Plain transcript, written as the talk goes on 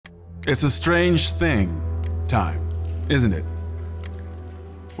It's a strange thing, time, isn't it?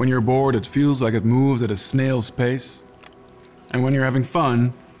 When you're bored, it feels like it moves at a snail's pace. And when you're having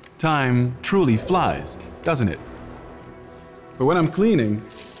fun, time truly flies, doesn't it? But when I'm cleaning,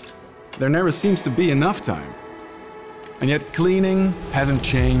 there never seems to be enough time. And yet cleaning hasn't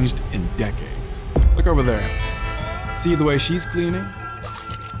changed in decades. Look over there. See the way she's cleaning?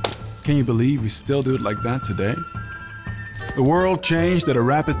 Can you believe we still do it like that today? The world changed at a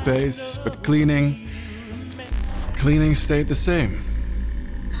rapid pace, but cleaning stayed the same.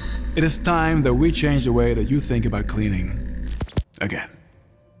 It is time that we change the way that you think about cleaning again.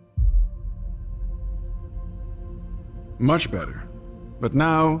 Much better. But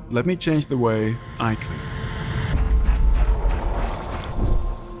now, let me change the way I clean.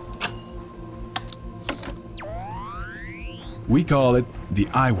 We call it the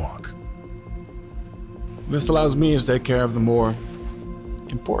I-Walk. This allows me to take care of the more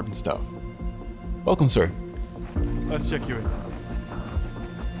important stuff. Welcome, sir. Let's check you in.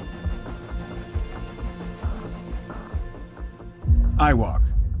 I-Walk.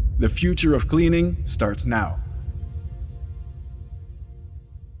 The future of cleaning starts now.